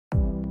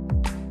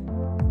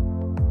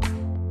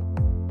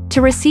To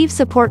receive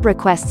support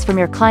requests from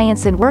your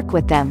clients and work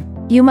with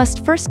them, you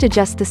must first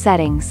adjust the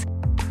settings.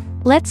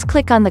 Let's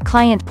click on the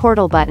Client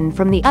Portal button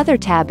from the Other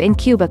tab in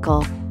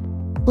Cubicl.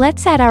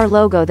 Let's add our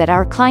logo that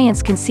our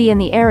clients can see in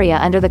the area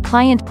under the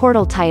Client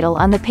Portal title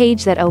on the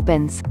page that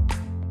opens.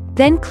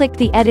 Then click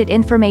the Edit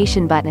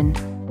Information button.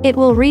 It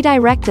will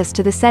redirect us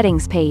to the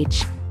settings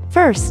page.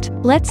 First,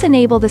 let's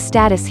enable the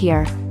status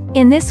here.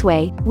 In this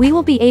way, we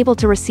will be able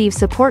to receive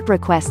support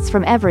requests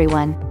from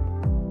everyone.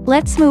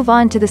 Let's move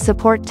on to the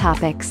support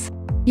topics.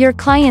 Your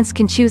clients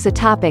can choose a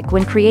topic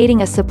when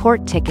creating a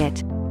support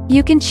ticket.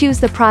 You can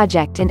choose the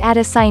project and add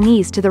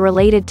assignees to the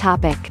related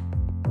topic.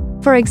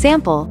 For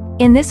example,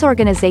 in this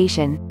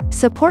organization,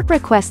 support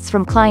requests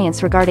from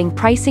clients regarding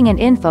pricing and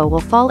info will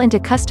fall into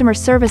Customer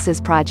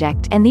Services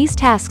project, and these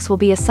tasks will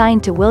be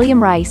assigned to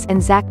William Rice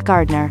and Zach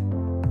Gardner.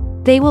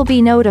 They will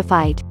be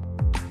notified.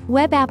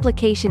 Web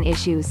application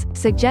issues,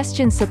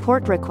 suggestion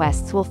support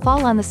requests will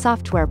fall on the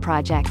software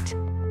project.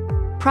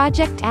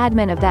 Project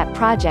admin of that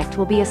project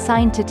will be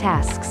assigned to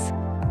tasks.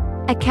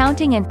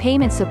 Accounting and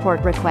payment support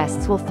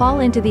requests will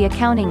fall into the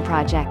accounting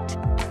project.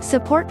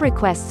 Support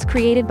requests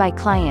created by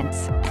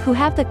clients, who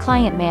have the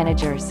client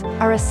managers,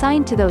 are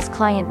assigned to those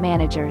client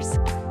managers.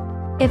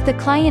 If the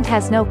client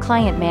has no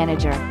client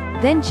manager,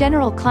 then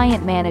general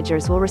client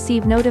managers will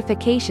receive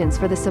notifications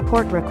for the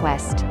support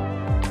request.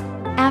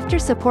 After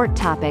support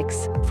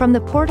topics, from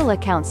the portal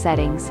account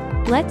settings,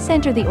 let's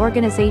enter the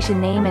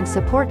organization name and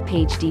support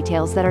page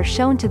details that are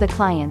shown to the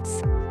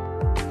clients.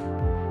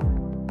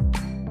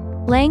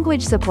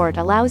 Language support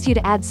allows you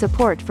to add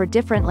support for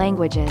different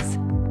languages.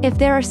 If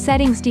there are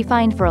settings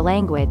defined for a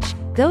language,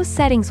 those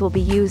settings will be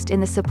used in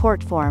the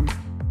support form.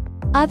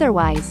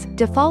 Otherwise,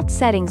 default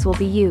settings will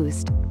be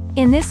used.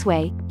 In this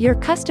way, your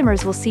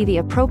customers will see the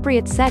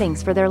appropriate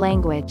settings for their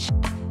language.